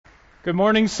Good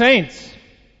morning, saints.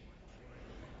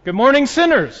 Good morning,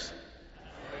 sinners.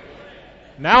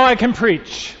 Now I can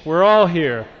preach. We're all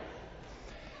here.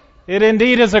 It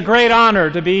indeed is a great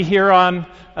honor to be here on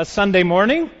a Sunday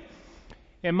morning.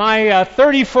 In my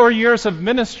 34 years of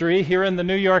ministry here in the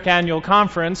New York Annual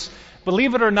Conference,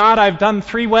 believe it or not, I've done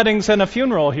 3 weddings and a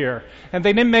funeral here. And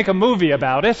they didn't make a movie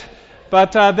about it.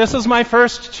 But this is my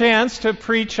first chance to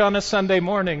preach on a Sunday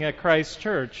morning at Christ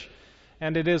Church.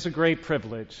 And it is a great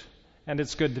privilege. And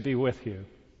it's good to be with you.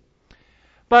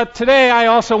 But today I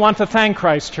also want to thank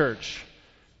Christ Church,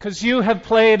 because you have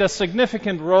played a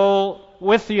significant role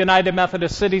with the United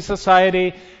Methodist City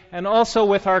Society and also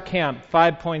with our camp,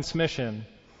 5 Points Mission.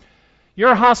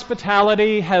 Your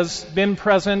hospitality has been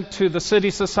present to the City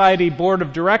Society Board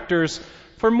of Directors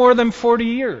for more than 40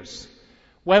 years,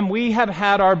 when we have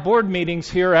had our board meetings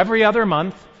here every other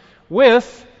month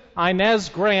with Inez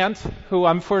Grant, who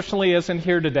unfortunately isn't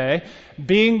here today,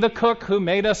 being the cook who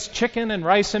made us chicken and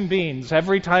rice and beans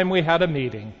every time we had a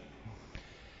meeting.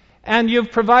 And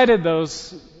you've provided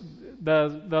those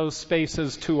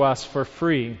spaces to us for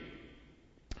free.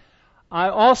 I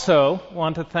also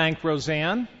want to thank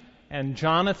Roseanne and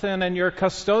Jonathan and your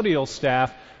custodial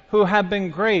staff, who have been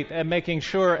great at making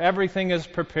sure everything is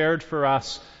prepared for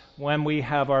us when we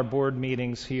have our board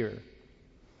meetings here.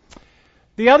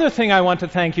 The other thing I want to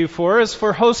thank you for is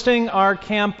for hosting our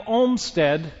Camp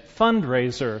Olmsted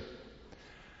fundraiser.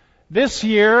 This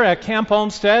year at Camp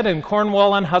Olmsted in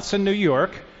Cornwall-on-Hudson, New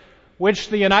York, which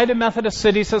the United Methodist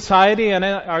City Society and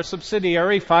our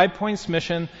subsidiary 5 Points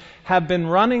Mission have been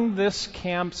running this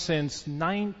camp since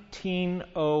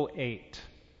 1908.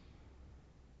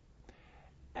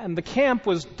 And the camp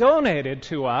was donated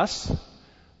to us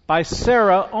by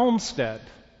Sarah Olmsted,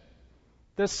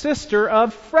 the sister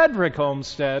of Frederick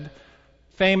Olmsted,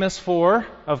 famous for,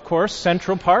 of course,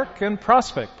 Central Park and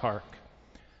Prospect Park.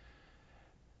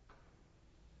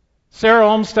 Sarah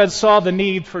Olmsted saw the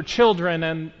need for children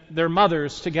and their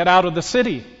mothers to get out of the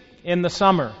city in the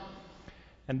summer.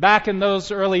 And back in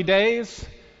those early days,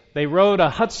 they rowed a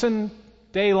Hudson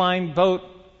Day Line boat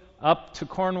up to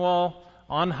Cornwall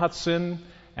on Hudson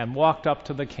and walked up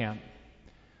to the camp.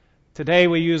 Today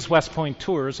we use West Point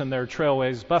Tours and their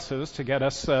Trailways buses to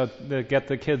get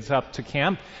the kids up to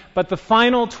camp. But the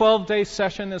final 12-day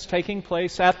session is taking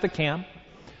place at the camp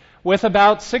with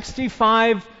about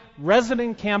 65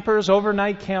 resident campers,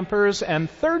 overnight campers, and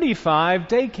 35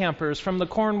 day campers from the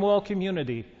Cornwall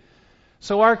community.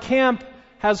 So our camp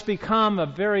has become a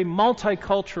very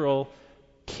multicultural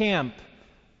camp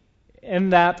in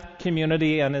that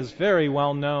community and is very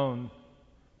well known.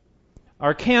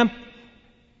 Our camp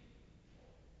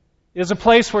is a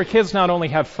place where kids not only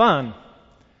have fun,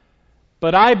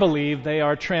 but I believe they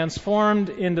are transformed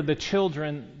into the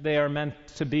children they are meant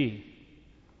to be.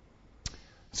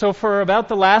 So for about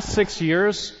the last 6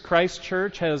 years, Christ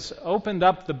Church has opened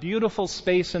up the beautiful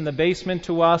space in the basement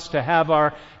to us to have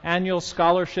our annual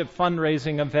scholarship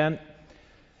fundraising event,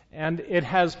 and it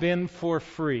has been for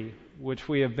free, which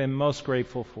we have been most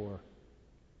grateful for.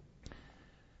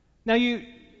 Now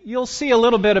you'll see a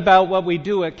little bit about what we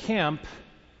do at camp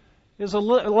is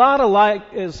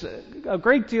a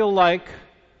great deal like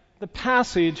the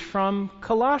passage from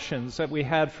Colossians that we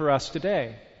had for us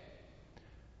today.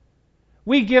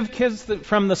 We give kids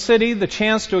from the city the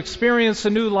chance to experience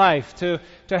a new life, to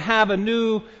have a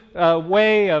new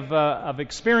way of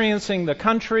experiencing the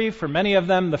country, for many of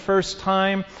them the first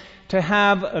time, to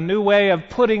have a new way of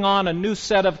putting on a new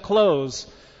set of clothes,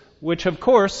 which of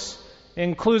course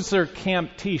includes their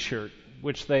camp t-shirt,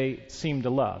 which they seem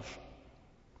to love.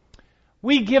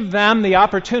 We give them the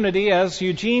opportunity, as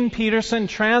Eugene Peterson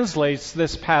translates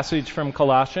this passage from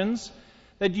Colossians,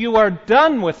 that you are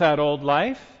done with that old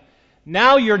life.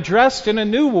 Now you're dressed in a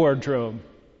new wardrobe.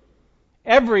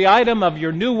 Every item of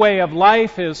your new way of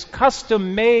life is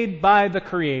custom made by the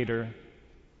Creator.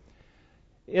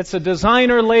 It's a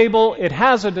designer label. It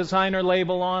has a designer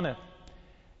label on it.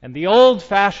 And the old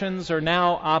fashions are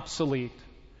now obsolete.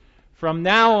 From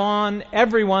now on,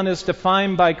 everyone is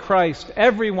defined by Christ.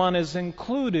 Everyone is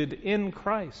included in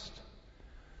Christ.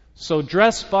 So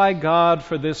dress by God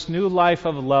for this new life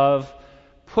of love.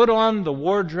 Put on the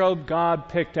wardrobe God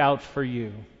picked out for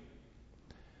you.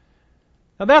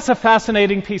 Now that's a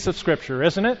fascinating piece of scripture,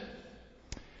 isn't it?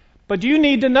 But you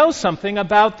need to know something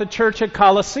about the church at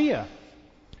Colossae.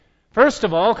 First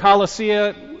of all,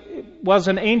 Colossae was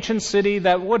an ancient city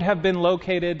that would have been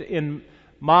located in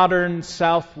modern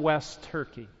southwest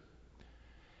Turkey.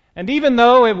 And even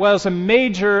though it was a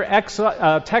major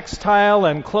textile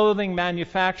and clothing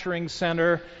manufacturing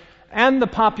center, and the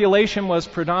population was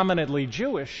predominantly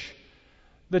Jewish,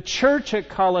 The church at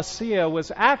Colossae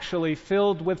was actually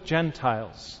filled with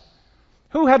Gentiles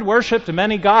who had worshipped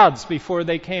many gods before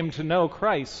they came to know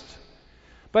Christ.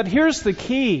 But here's the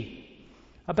key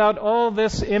about all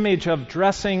this image of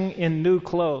dressing in new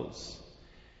clothes.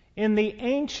 In the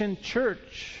ancient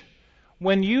church,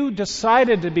 when you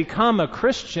decided to become a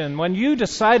Christian, when you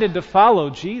decided to follow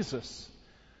Jesus,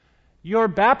 your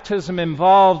baptism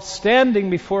involved standing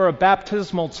before a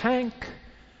baptismal tank,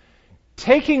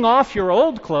 taking off your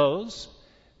old clothes,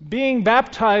 being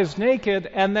baptized naked,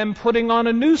 and then putting on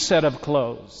a new set of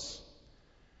clothes.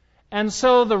 And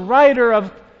so the writer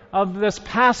of this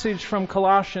passage from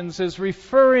Colossians is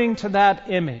referring to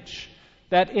that image,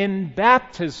 that in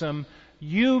baptism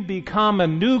you become a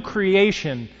new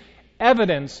creation,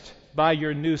 evidenced by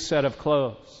your new set of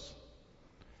clothes.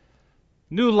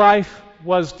 New life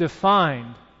was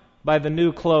defined by the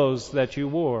new clothes that you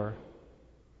wore.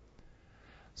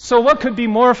 So what could be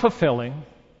more fulfilling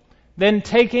than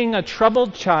taking a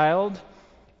troubled child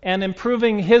and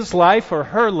improving his life or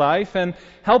her life and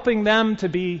helping them to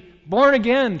be born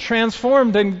again,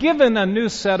 transformed, and given a new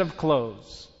set of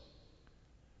clothes?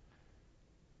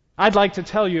 I'd like to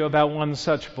tell you about one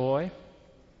such boy.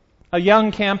 A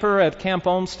young camper at Camp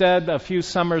Olmsted a few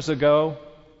summers ago.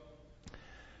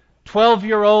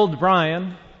 12-year-old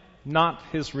Brian, not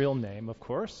his real name, of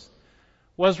course,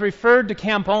 was referred to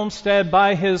Camp Olmsted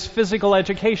by his physical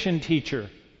education teacher.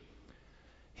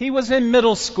 He was in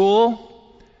middle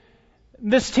school.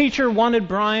 This teacher wanted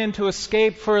Brian to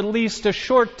escape for at least a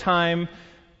short time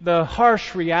the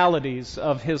harsh realities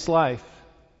of his life.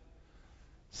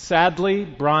 Sadly,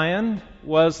 Brian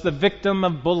was the victim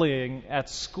of bullying at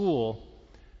school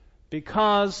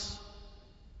because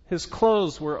his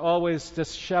clothes were always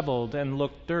disheveled and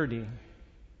looked dirty.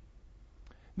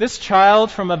 This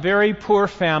child from a very poor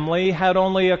family had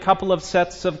only a couple of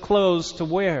sets of clothes to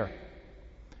wear.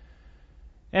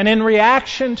 And in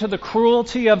reaction to the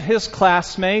cruelty of his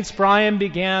classmates, Brian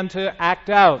began to act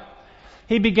out.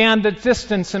 He began to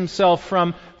distance himself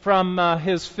from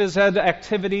his phys ed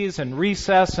activities and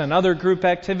recess and other group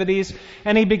activities,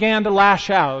 and he began to lash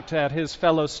out at his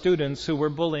fellow students who were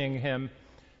bullying him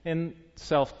in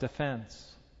self-defense.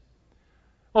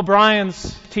 Well,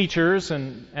 Brian's teachers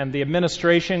and the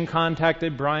administration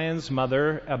contacted Brian's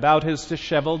mother about his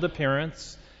disheveled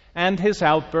appearance and his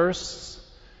outbursts,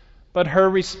 but her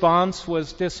response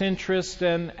was disinterest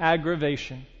and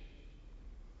aggravation.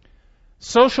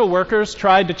 Social workers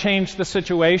tried to change the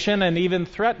situation and even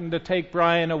threatened to take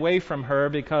Brian away from her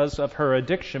because of her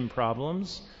addiction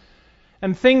problems.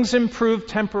 And things improved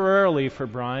temporarily for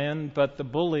Brian, but the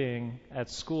bullying at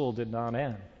school did not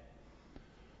end.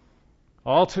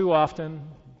 All too often,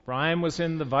 Brian was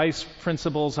in the vice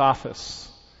principal's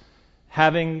office,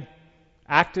 having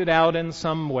acted out in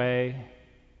some way,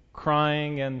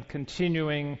 crying and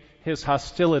continuing his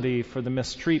hostility for the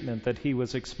mistreatment that he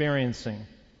was experiencing.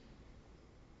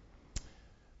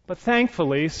 But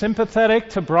thankfully, sympathetic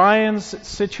to Brian's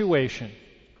situation,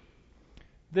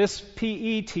 this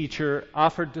PE teacher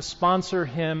offered to sponsor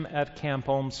him at Camp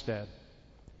Olmsted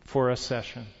for a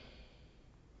session.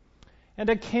 And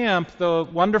at camp, the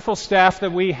wonderful staff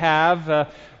that we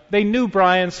have, they knew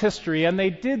Brian's history, and they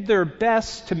did their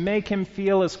best to make him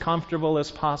feel as comfortable as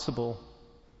possible.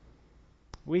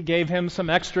 We gave him some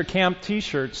extra camp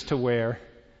t-shirts to wear.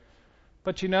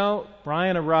 But you know,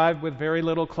 Brian arrived with very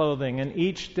little clothing, and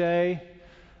each day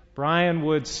Brian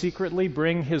would secretly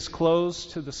bring his clothes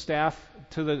to the staff,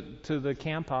 to the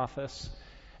camp office,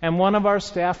 and one of our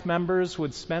staff members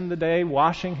would spend the day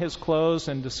washing his clothes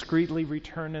and discreetly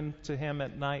return them to him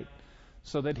at night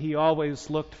so that he always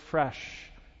looked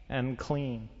fresh and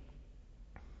clean.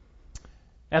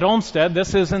 At Olmsted,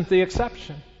 this isn't the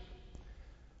exception.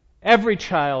 Every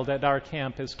child at our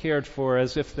camp is cared for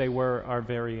as if they were our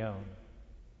very own.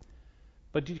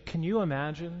 But can you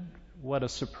imagine what a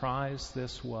surprise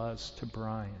this was to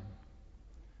Brian?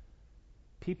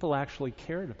 People actually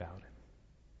cared about it.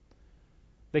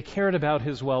 They cared about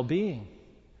his well-being,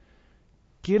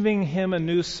 giving him a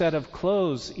new set of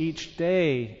clothes each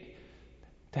day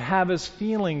to have his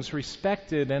feelings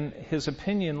respected and his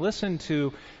opinion listened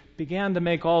to began to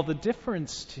make all the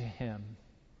difference to him.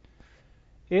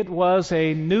 It was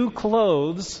a new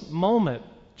clothes moment,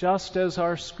 just as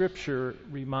our scripture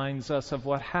reminds us of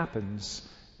what happens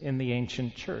in the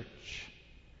ancient church.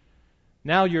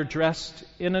 Now you're dressed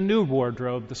in a new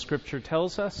wardrobe, the scripture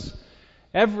tells us.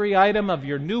 Every item of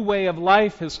your new way of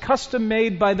life is custom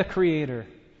made by the Creator.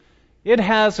 It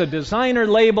has a designer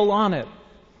label on it.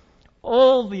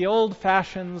 All the old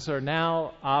fashions are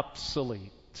now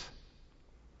obsolete.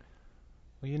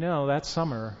 Well, you know, that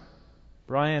summer,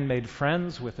 Brian made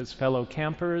friends with his fellow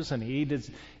campers, and he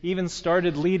even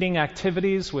started leading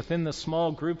activities within the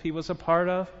small group he was a part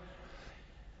of.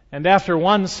 And after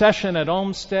one session at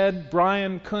Olmsted,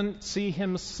 Brian couldn't see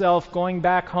himself going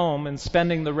back home and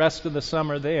spending the rest of the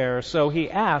summer there, so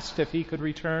he asked if he could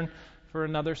return for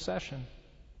another session.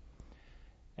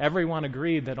 Everyone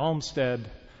agreed that Olmsted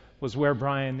was where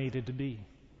Brian needed to be.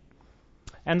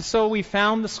 And so we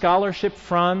found the scholarship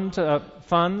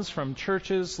funds from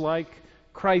churches like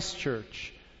Christ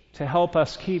Church to help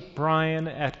us keep Brian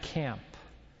at camp.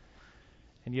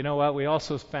 And you know what? We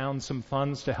also found some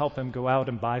funds to help him go out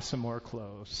and buy some more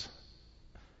clothes.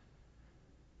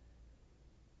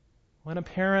 When a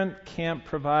parent can't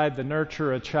provide the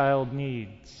nurture a child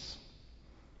needs,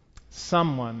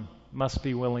 someone must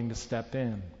be willing to step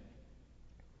in.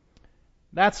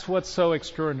 That's what's so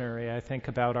extraordinary, I think,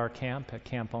 about our camp at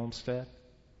Camp Olmsted.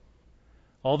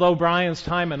 Although Brian's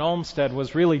time in Olmsted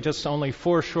was really just only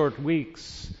 4 short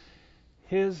weeks,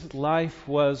 his life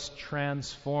was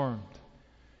transformed.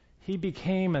 He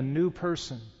became a new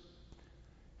person.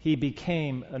 He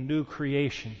became a new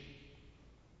creation.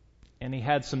 And he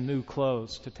had some new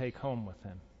clothes to take home with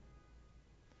him.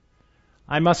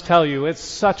 I must tell you, it's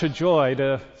such a joy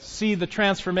to see the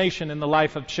transformation in the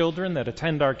life of children that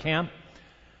attend our camp.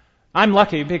 I'm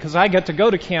lucky because I get to go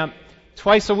to camp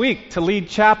twice a week to lead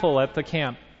chapel at the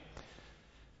camp.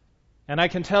 And I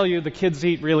can tell you the kids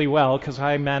eat really well because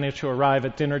I manage to arrive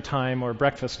at dinner time or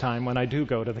breakfast time when I do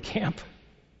go to the camp.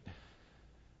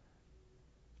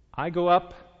 I go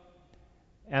up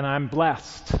and I'm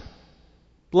blessed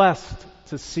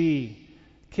to see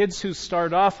kids who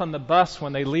start off on the bus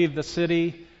when they leave the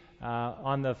city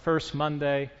on the first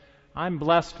Monday. I'm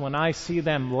blessed when I see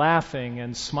them laughing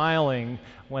and smiling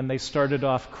when they started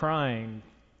off crying,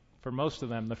 for most of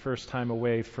them the first time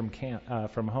away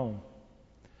from home.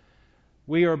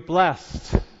 We are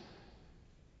blessed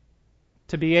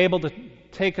to be able to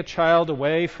take a child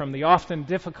away from the often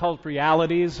difficult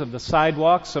realities of the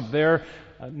sidewalks of their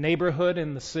neighborhood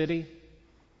in the city.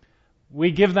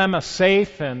 We give them a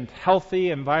safe and healthy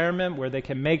environment where they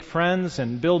can make friends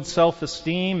and build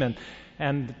self-esteem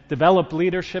and develop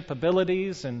leadership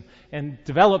abilities and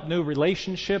develop new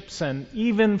relationships and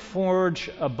even forge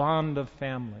a bond of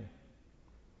family.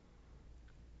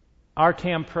 Our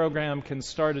camp program can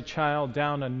start a child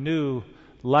down a new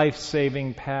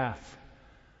life-saving path,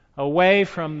 away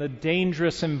from the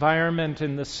dangerous environment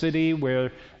in the city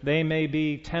where they may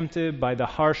be tempted by the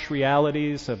harsh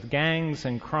realities of gangs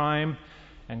and crime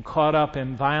and caught up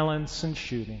in violence and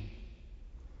shooting.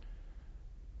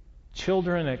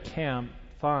 Children at camp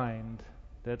find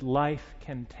that life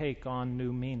can take on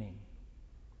new meaning.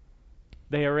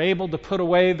 They are able to put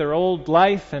away their old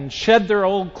life and shed their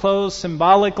old clothes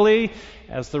symbolically,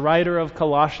 as the writer of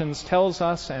Colossians tells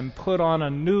us, and put on a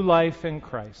new life in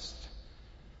Christ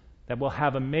that will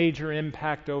have a major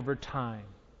impact over time,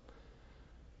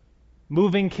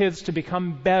 moving kids to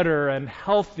become better and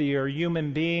healthier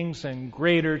human beings and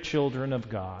greater children of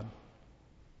God.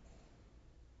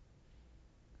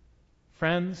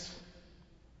 Friends,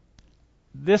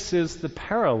 this is the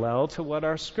parallel to what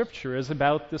our scripture is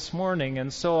about this morning,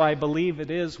 and so I believe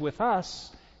it is with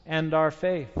us and our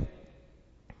faith.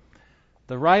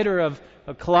 The writer of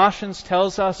Colossians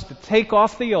tells us to take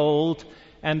off the old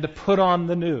and to put on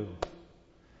the new.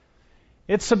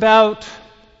 It's about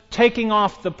taking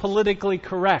off the politically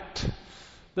correct,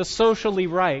 the socially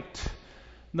right,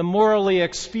 the morally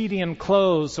expedient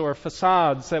clothes or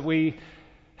facades that we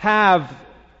have,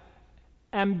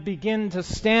 and begin to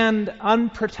stand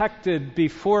unprotected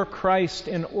before Christ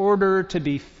in order to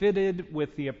be fitted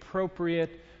with the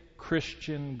appropriate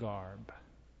Christian garb.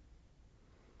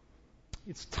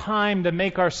 It's time to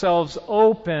make ourselves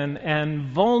open and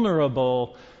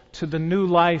vulnerable to the new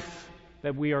life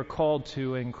that we are called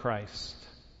to in Christ.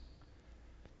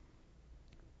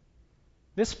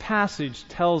 This passage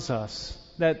tells us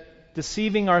that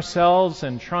deceiving ourselves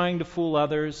and trying to fool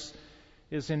others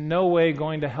is in no way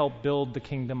going to help build the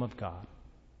kingdom of God.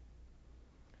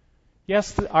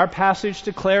 Yes, our passage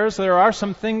declares there are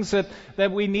some things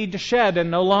that we need to shed and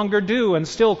no longer do and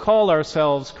still call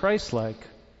ourselves Christ-like.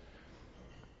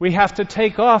 We have to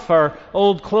take off our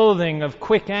old clothing of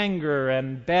quick anger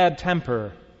and bad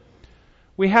temper.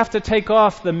 We have to take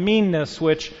off the meanness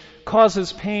which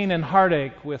causes pain and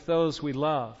heartache with those we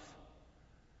love.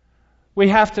 We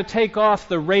have to take off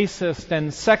the racist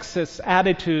and sexist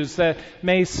attitudes that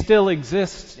may still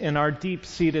exist in our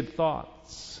deep-seated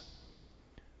thoughts.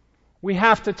 We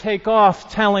have to take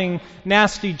off telling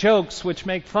nasty jokes which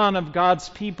make fun of God's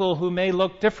people who may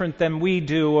look different than we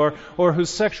do or whose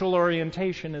sexual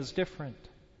orientation is different.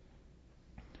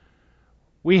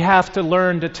 We have to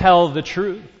learn to tell the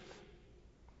truth.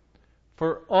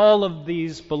 For all of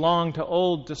these belong to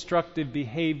old destructive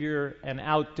behavior and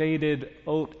outdated,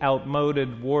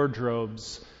 outmoded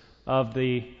wardrobes of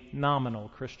the nominal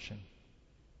Christian.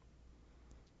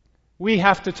 We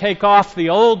have to take off the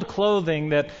old clothing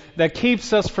that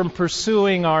keeps us from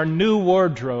pursuing our new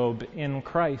wardrobe in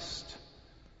Christ.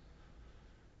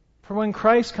 For when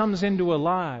Christ comes into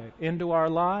our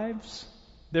lives,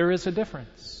 there is a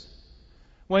difference.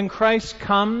 When Christ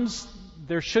comes,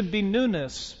 there should be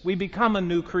newness. We become a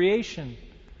new creation.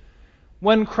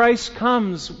 When Christ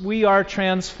comes, we are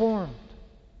transformed.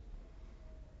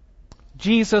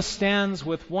 Jesus stands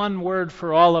with one word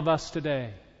for all of us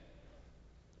today.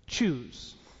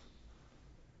 Choose.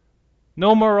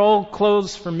 No more old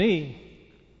clothes for me.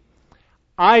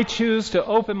 I choose to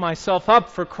open myself up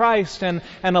for Christ and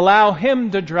allow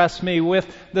Him to dress me with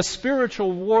the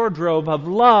spiritual wardrobe of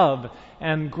love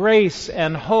and grace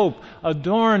and hope,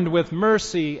 adorned with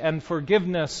mercy and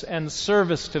forgiveness and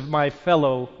service to my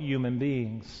fellow human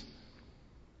beings.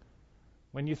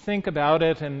 When you think about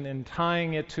it and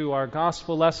tying it to our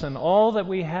gospel lesson, all that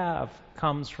we have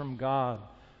comes from God.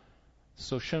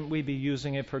 So shouldn't we be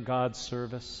using it for God's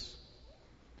service?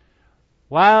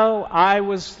 While I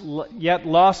was yet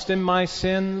lost in my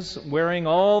sins, wearing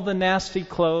all the nasty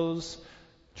clothes,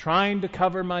 trying to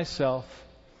cover myself,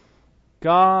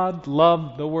 God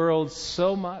loved the world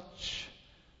so much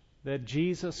that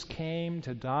Jesus came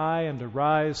to die and to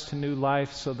rise to new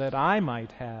life so that I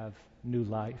might have new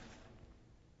life.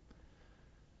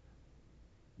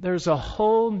 There's a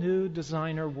whole new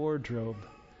designer wardrobe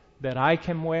that I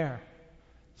can wear,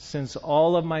 since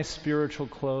all of my spiritual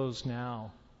clothes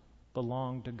now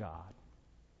belong to God.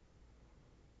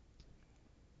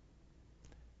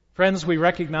 Friends, we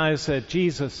recognize that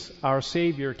Jesus, our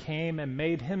Savior, came and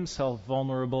made Himself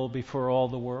vulnerable before all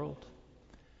the world.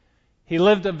 He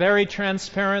lived a very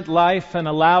transparent life and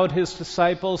allowed His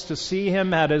disciples to see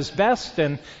Him at His best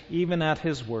and even at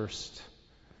His worst.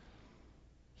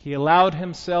 He allowed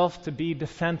Himself to be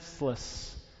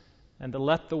defenseless and to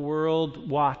let the world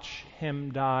watch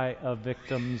Him die a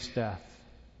victim's death.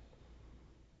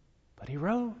 But He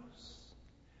rose.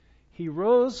 He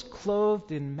rose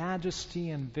clothed in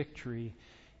majesty and victory.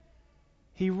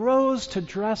 He rose to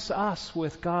dress us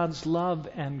with God's love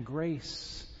and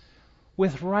grace,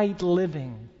 with right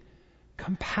living,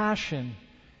 compassion,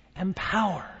 and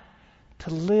power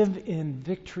to live in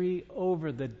victory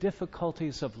over the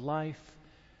difficulties of life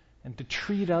and to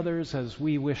treat others as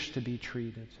we wish to be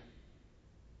treated.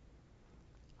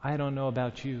 I don't know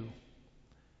about you,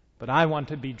 but I want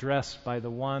to be dressed by the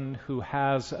one who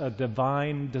has a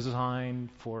divine design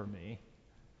for me.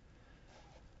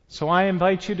 So I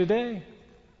invite you today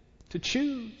to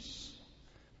choose,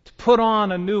 to put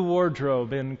on a new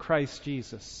wardrobe in Christ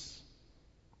Jesus.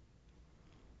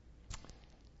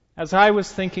 As I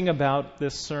was thinking about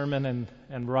this sermon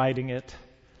and writing it,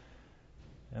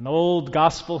 an old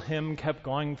gospel hymn kept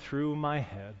going through my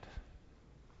head.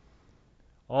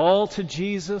 All to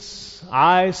Jesus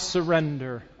I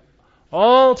surrender.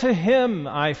 All to Him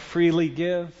I freely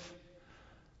give.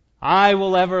 I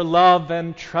will ever love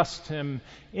and trust Him,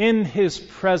 in His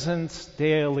presence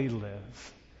daily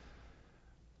live.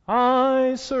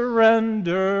 I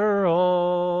surrender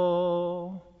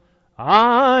all.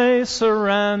 I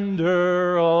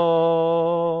surrender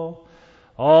all.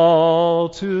 All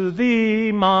to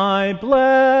Thee, my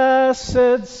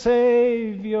blessed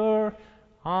Savior,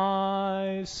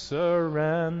 I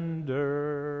surrender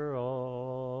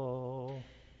all.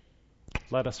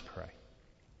 Let us pray.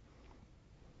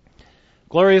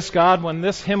 Glorious God, when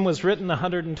this hymn was written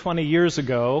 120 years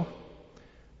ago,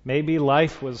 maybe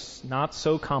life was not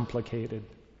so complicated.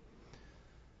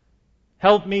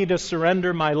 Help me to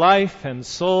surrender my life and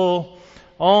soul,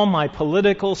 all my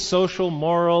political, social,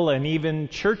 moral, and even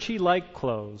churchy-like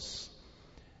clothes,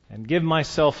 and give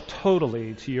myself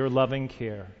totally to your loving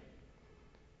care.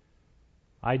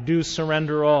 I do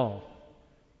surrender all.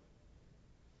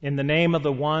 In the name of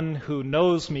the one who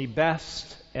knows me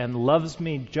best and loves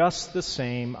me just the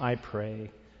same, I pray,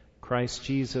 Christ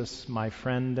Jesus, my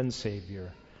friend and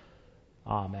Savior.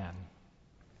 Amen.